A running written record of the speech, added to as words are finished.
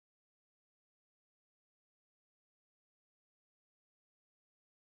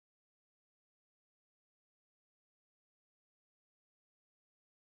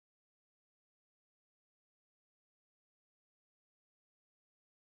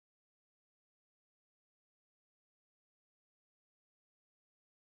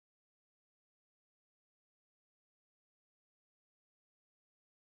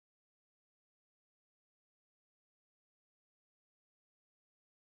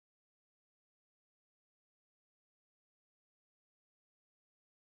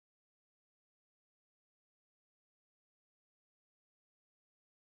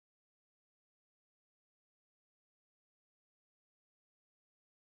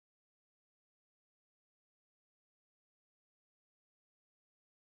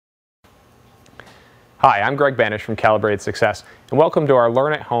Hi, I'm Banish from Calibrated Success, and welcome to our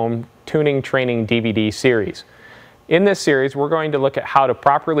Learn at Home Tuning Training DVD series. In this series, we're going to look at how to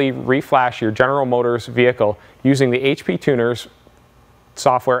properly reflash your General Motors vehicle using the HP Tuners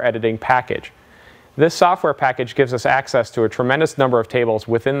software editing package. This software package gives us access to a tremendous number of tables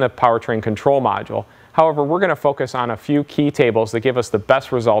within the powertrain control module. However, we're going to focus on a few key tables that give us the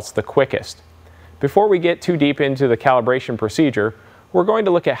best results the quickest. Before we get too deep into the calibration procedure, we're going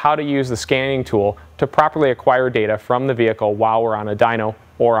to look at how to use the scanning tool to properly acquire data from the vehicle while we're on a dyno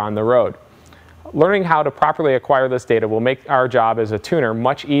or on the road. Learning how to properly acquire this data will make our job as a tuner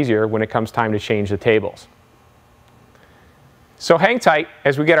much easier when it comes time to change the tables. So hang tight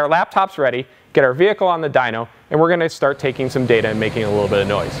as we get our laptops ready, get our vehicle on the dyno, and we're going to start taking some data and making a little bit of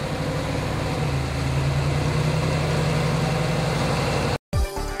noise.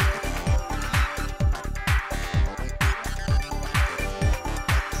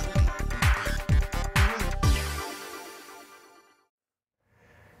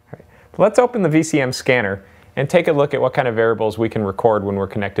 Let's open the VCM scanner and take a look at what kind of variables we can record when we're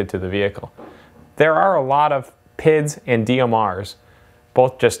connected to the vehicle. There are a lot of PIDs and DMRs,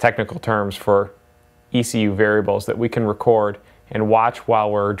 both just technical terms for ECU variables that we can record and watch while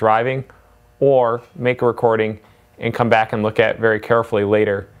we're driving, or make a recording and come back and look at very carefully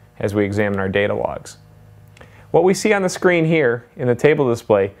later as we examine our data logs. What we see on the screen here in the table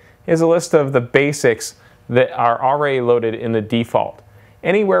display is a list of the basics that are already loaded in the default.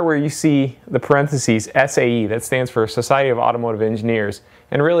 Anywhere where you see the parentheses SAE, that stands for Society of Automotive Engineers,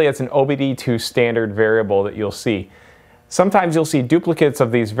 and really it's an OBD2 standard variable that you'll see. Sometimes you'll see duplicates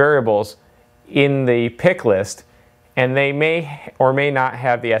of these variables in the pick list, and they may or may not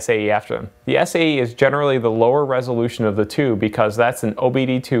have the SAE after them. The SAE is generally the lower resolution of the two because that's an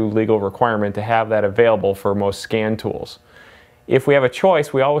OBD2 legal requirement to have that available for most scan tools. If we have a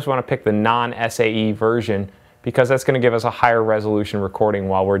choice, we always want to pick the non-SAE version because that's going to give us a higher resolution recording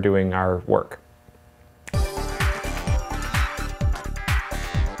while we're doing our work.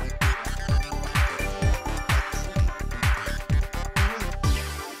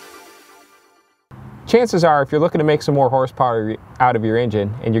 Chances are, if you're looking to make some more horsepower out of your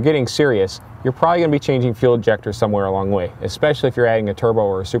engine and you're getting serious, you're probably going to be changing fuel injectors somewhere along the way, especially if you're adding a turbo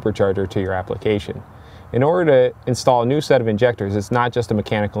or a supercharger to your application. In order to install a new set of injectors, it's not just a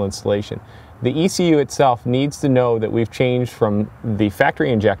mechanical installation. The ECU itself needs to know that we've changed from the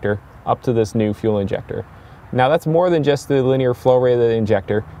factory injector up to this new fuel injector. Now that's more than just the linear flow rate of the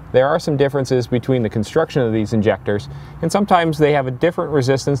injector. There are some differences between the construction of these injectors, and sometimes they have a different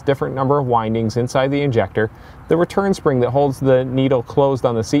resistance, different number of windings inside the injector. The return spring that holds the needle closed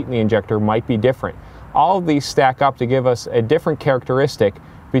on the seat in the injector might be different. All of these stack up to give us a different characteristic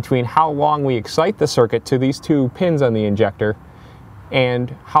between how long we excite the circuit to these two pins on the injector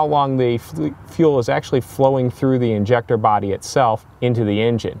and how long the fuel is actually flowing through the injector body itself into the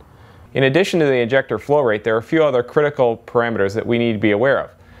engine. In addition to the injector flow rate, there are a few other critical parameters that we need to be aware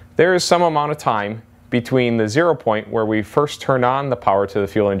of. There is some amount of time between the 0 point where we first turn on the power to the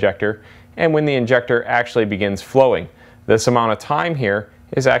fuel injector and when the injector actually begins flowing. This amount of time here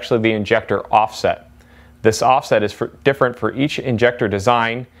is actually the injector offset. This offset is different for each injector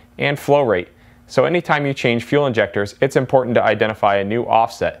design and flow rate. So anytime you change fuel injectors, it's important to identify a new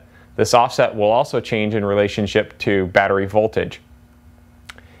offset. This offset will also change in relationship to battery voltage.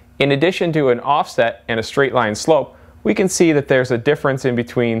 In addition to an offset and a straight line slope, we can see that there's a difference in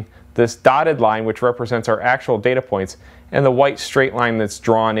between this dotted line, which represents our actual data points, and the white straight line that's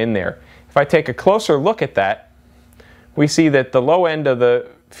drawn in there. If I take a closer look at that, we see that the low end of the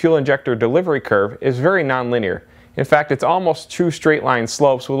fuel injector delivery curve is very nonlinear. In fact, it's almost two straight line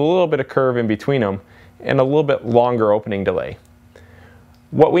slopes with a little bit of curve in between them and a little bit longer opening delay.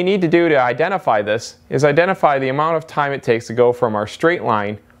 What we need to do to identify this is identify the amount of time it takes to go from our straight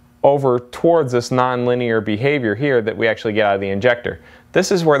line over towards this nonlinear behavior here that we actually get out of the injector.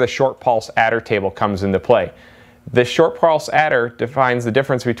 This is where the short pulse adder table comes into play. This short pulse adder defines the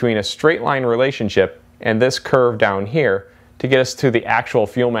difference between a straight line relationship and this curve down here to get us to the actual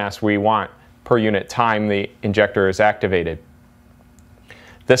fuel mass we want per unit time the injector is activated.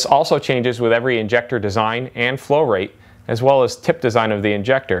 This also changes with every injector design and flow rate, as well as tip design of the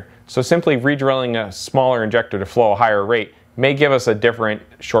injector. So simply re-drilling a smaller injector to flow a higher rate may give us a different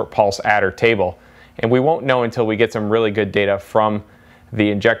short pulse adder table, and we won't know until we get some really good data from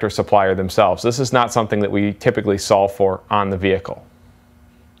the injector supplier themselves. This is not something that we typically solve for on the vehicle.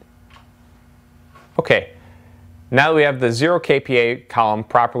 Okay. Now that we have the 0 kPa column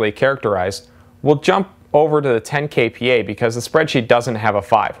properly characterized, we'll jump over to the 10 kPa because the spreadsheet doesn't have a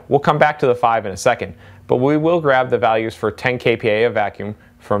 5. We'll come back to the 5 in a second, but we will grab the values for 10 kPa of vacuum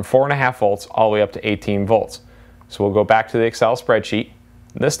from 4.5 volts all the way up to 18 volts. So we'll go back to the Excel spreadsheet.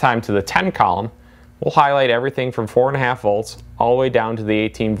 This time to the 10 column, we'll highlight everything from 4.5 volts all the way down to the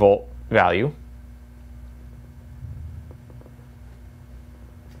 18 volt value.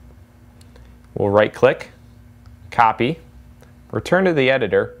 We'll right click, copy, return to the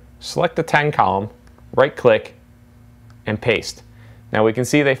editor, select the 10 column, right click, and paste. Now we can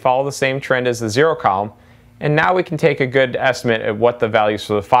see they follow the same trend as the 0 column, and now we can take a good estimate of what the values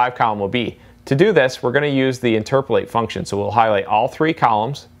for the 5 column will be. To do this, we're going to use the interpolate function. So we'll highlight all 3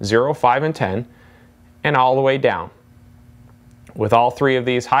 columns, 0, 5, and 10, and all the way down. With all 3 of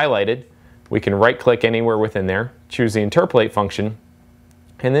these highlighted, we can right click anywhere within there, choose the interpolate function,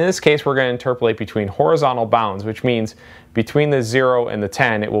 and in this case we're going to interpolate between horizontal bounds, which means between the 0 and the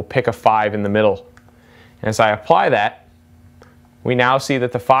 10 it will pick a 5 in the middle. And as I apply that, we now see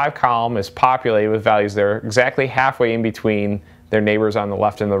that the 5 column is populated with values that are exactly halfway in between their neighbors on the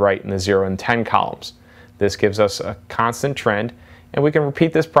left and the right in the 0 and 10 columns. This gives us a constant trend, and we can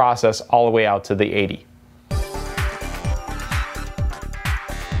repeat this process all the way out to the 80.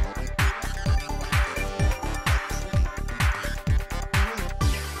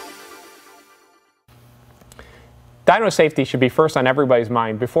 Dyno safety should be first on everybody's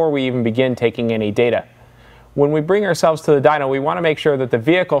mind before we even begin taking any data. When we bring ourselves to the dyno, we want to make sure that the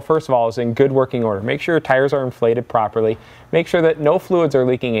vehicle, first of all, is in good working order. Make sure your tires are inflated properly, make sure that no fluids are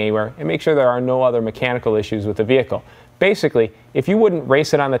leaking anywhere, and make sure there are no other mechanical issues with the vehicle. Basically, if you wouldn't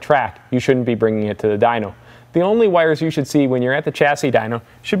race it on the track, you shouldn't be bringing it to the dyno. The only wires you should see when you're at the chassis dyno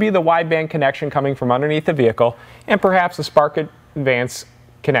should be the wideband connection coming from underneath the vehicle, and perhaps the Spark Advance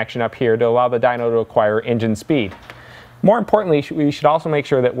connection up here to allow the dyno to acquire engine speed. More importantly, we should also make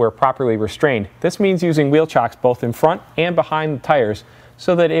sure that we're properly restrained. This means using wheel chocks both in front and behind the tires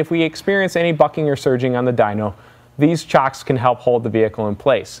so that if we experience any bucking or surging on the dyno, these chocks can help hold the vehicle in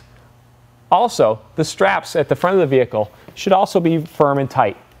place. Also, the straps at the front of the vehicle should also be firm and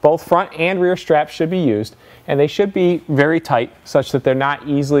tight. Both front and rear straps should be used, and they should be very tight such that they're not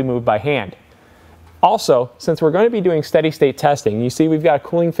easily moved by hand. Also, since we're going to be doing steady state testing, you see we've got a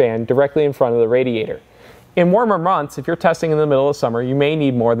cooling fan directly in front of the radiator. In warmer months, if you're testing in the middle of summer, you may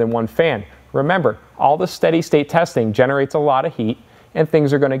need more than one fan. Remember, all the steady state testing generates a lot of heat and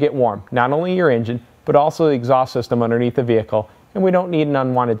things are going to get warm. Not only your engine, but also the exhaust system underneath the vehicle, and we don't need an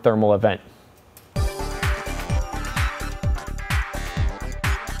unwanted thermal event.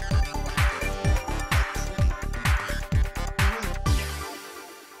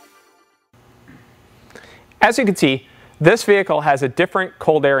 As you can see, this vehicle has a different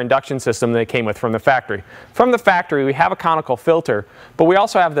cold air induction system than it came with from the factory. From the factory, we have a conical filter, but we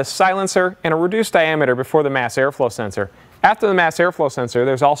also have this silencer and a reduced diameter before the mass airflow sensor. After the mass airflow sensor,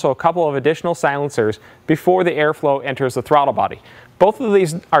 there's also a couple of additional silencers before the airflow enters the throttle body. Both of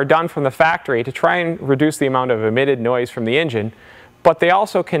these are done from the factory to try and reduce the amount of emitted noise from the engine, but they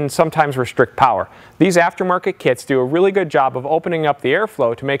also can sometimes restrict power. These aftermarket kits do a really good job of opening up the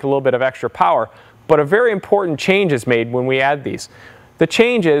airflow to make a little bit of extra power. But a very important change is made when we add these. The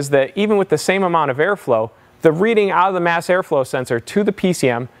change is that even with the same amount of airflow, the reading out of the mass airflow sensor to the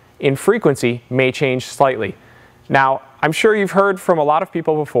PCM in frequency may change slightly. Now, I'm sure you've heard from a lot of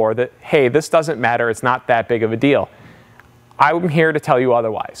people before that, hey, this doesn't matter, it's not that big of a deal. I'm here to tell you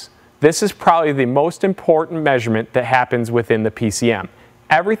otherwise. This is probably the most important measurement that happens within the PCM.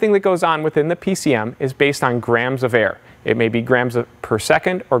 Everything that goes on within the PCM is based on grams of air. It may be grams per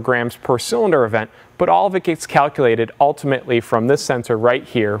second or grams per cylinder event, but all of it gets calculated ultimately from this sensor right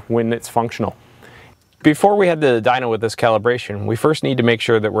here when it's functional. Before we head to the dyno with this calibration, we first need to make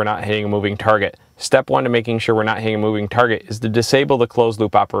sure that we're not hitting a moving target. Step one to making sure we're not hitting a moving target is to disable the closed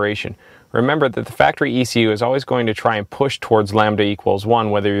loop operation. Remember that the factory ECU is always going to try and push towards lambda equals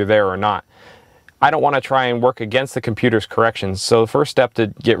 1 whether you're there or not. I don't want to try and work against the computer's corrections, so the first step to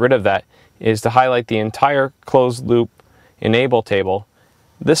get rid of that is to highlight the entire closed loop enable table.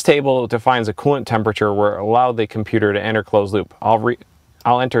 This table defines a coolant temperature where it allows the computer to enter closed loop.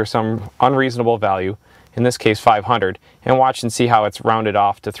 I'll enter some unreasonable value, in this case 500, and watch and see how it's rounded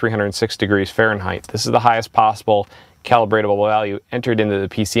off to 306 degrees Fahrenheit. This is the highest possible calibratable value entered into the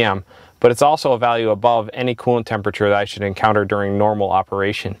PCM, but it's also a value above any coolant temperature that I should encounter during normal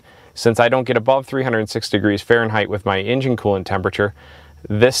operation. Since I don't get above 306 degrees Fahrenheit with my engine coolant temperature,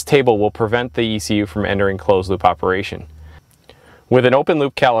 this table will prevent the ECU from entering closed loop operation. With an open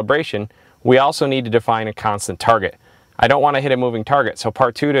loop calibration, we also need to define a constant target. I don't want to hit a moving target, so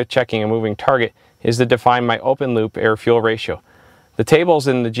part 2 to checking a moving target is to define my open loop air-fuel ratio. The tables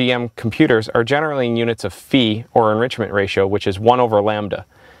in the GM computers are generally in units of phi, or enrichment ratio, which is 1 over lambda.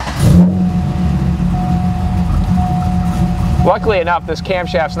 Luckily enough, this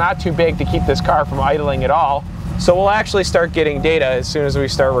camshaft's not too big to keep this car from idling at all, so we'll actually start getting data as soon as we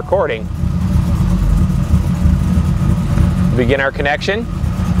start recording. Begin our connection,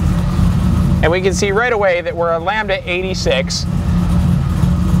 and we can see right away that we're at lambda 86,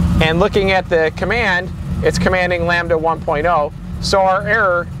 and looking at the command, it's commanding lambda 1.0, so our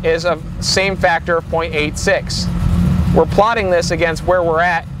error is a same factor of 0.86. We're plotting this against where we're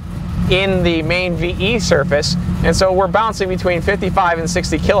at in the main VE surface, and so we're bouncing between 55 and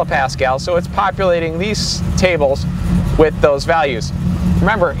 60 kilopascals, so it's populating these tables with those values.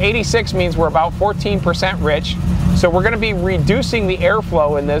 Remember, 86 means we're about 14% rich, so we're going to be reducing the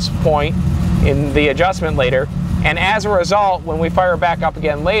airflow in this point in the adjustment later, and as a result, when we fire back up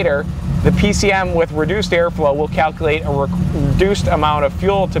again later, the PCM with reduced airflow will calculate a reduced amount of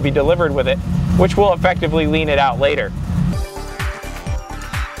fuel to be delivered with it, which will effectively lean it out later.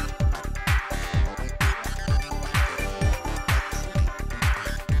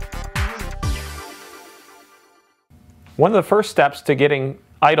 One of the first steps to getting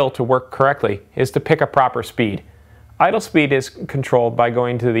idle to work correctly is to pick a proper speed. Idle speed is controlled by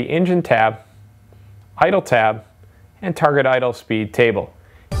going to the Engine tab, Idle tab, and Target Idle Speed table.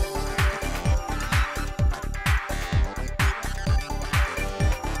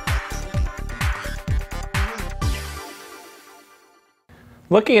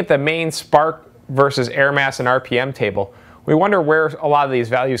 Looking at the main spark versus air mass and RPM table, we wonder where a lot of these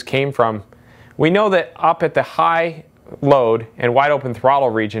values came from. We know that up at the high load and wide open throttle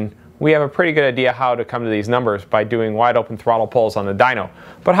region, we have a pretty good idea how to come to these numbers by doing wide open throttle pulls on the dyno.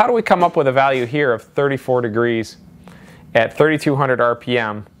 But how do we come up with a value here of 34 degrees at 3200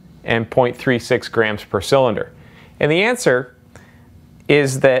 RPM and 0.36 grams per cylinder? And the answer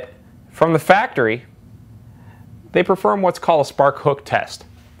is that from the factory, they perform what's called a spark hook test.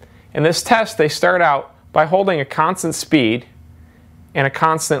 In this test, they start out by holding a constant speed and a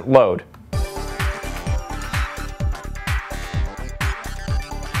constant load.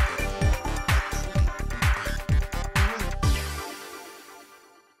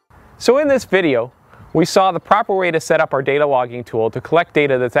 So in this video, we saw the proper way to set up our data logging tool to collect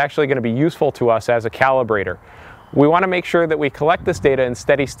data that's actually going to be useful to us as a calibrator. We want to make sure that we collect this data in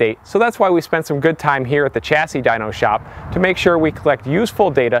steady state, so that's why we spent some good time here at the chassis dyno shop to make sure we collect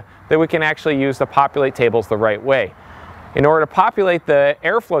useful data that we can actually use to populate tables the right way. In order to populate the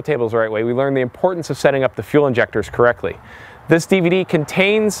airflow tables the right way, we learned the importance of setting up the fuel injectors correctly. This DVD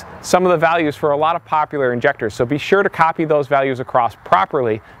contains some of the values for a lot of popular injectors, so be sure to copy those values across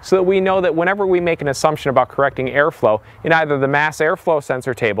properly so that we know that whenever we make an assumption about correcting airflow in either the mass airflow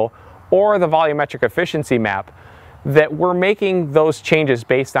sensor table or the volumetric efficiency map, that we're making those changes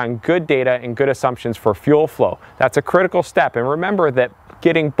based on good data and good assumptions for fuel flow. That's a critical step, and remember that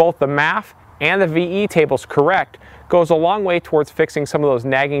getting both the MAF and the VE tables correct goes a long way towards fixing some of those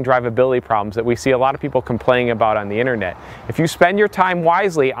nagging drivability problems that we see a lot of people complaining about on the internet. If you spend your time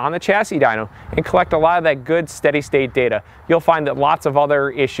wisely on the chassis dyno and collect a lot of that good steady state data, you'll find that lots of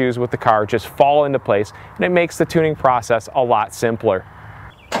other issues with the car just fall into place, and it makes the tuning process a lot simpler.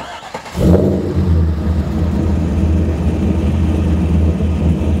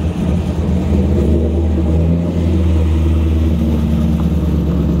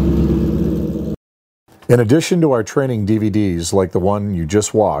 In addition to our training DVDs like the one you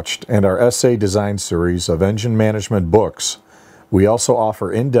just watched and our essay design series of engine management books, we also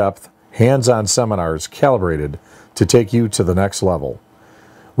offer in-depth, hands-on seminars calibrated to take you to the next level.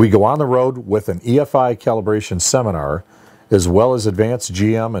 We go on the road with an EFI calibration seminar, as well as advanced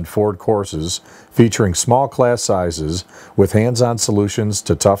GM and Ford courses featuring small class sizes with hands-on solutions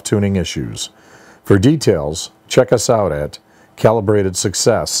to tough tuning issues. For details, check us out at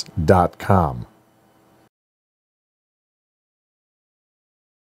calibratedsuccess.com.